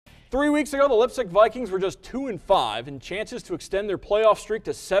3 weeks ago, the Leipsic Vikings were just 2-5, and chances to extend their playoff streak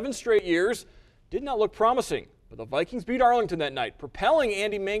to 7 straight years did not look promising. But the Vikings beat Arlington that night, propelling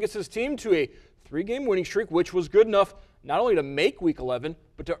Andy Mangus's team to a 3-game winning streak, which was good enough not only to make Week 11,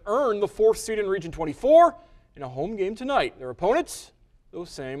 but to earn the 4th seed in Region 24 in a home game tonight. Their opponents, those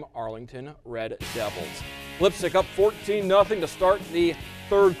same Arlington Red Devils. Leipsic up 14-0 to start the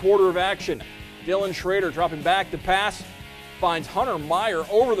third quarter of action. Dylan Schrader dropping back to pass, finds Hunter Meyer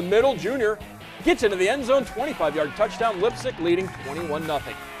over the middle. Junior gets into the end zone, 25-yard touchdown. Leipsic leading 21-0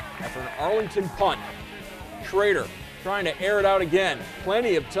 after an Arlington punt. Schrader trying to air it out again.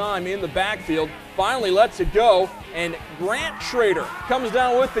 Plenty of time in the backfield. Finally lets it go, and Grant Schrader comes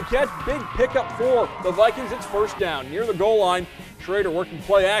down with the catch. Big pickup for the Vikings. It's first down near the goal line. Schrader working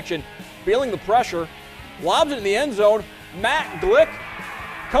play action, feeling the pressure, lobs it in the end zone. Matt Glick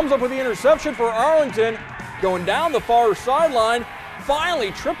comes up with the interception for Arlington, going down the far sideline.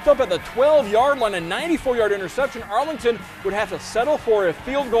 Finally tripped up at the 12-yard line, a 94-yard interception. Arlington would have to settle for a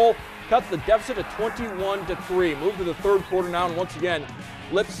field goal, cut the deficit to 21-3. Move to the third quarter now, and once again,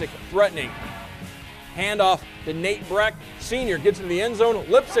 Leipsic threatening. Handoff to Nate Breck. Senior gets into the end zone.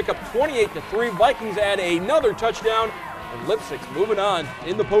 Leipsic up 28-3. Vikings add another touchdown, and Leipzic's moving on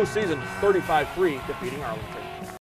in the postseason, 35-3, defeating Arlington.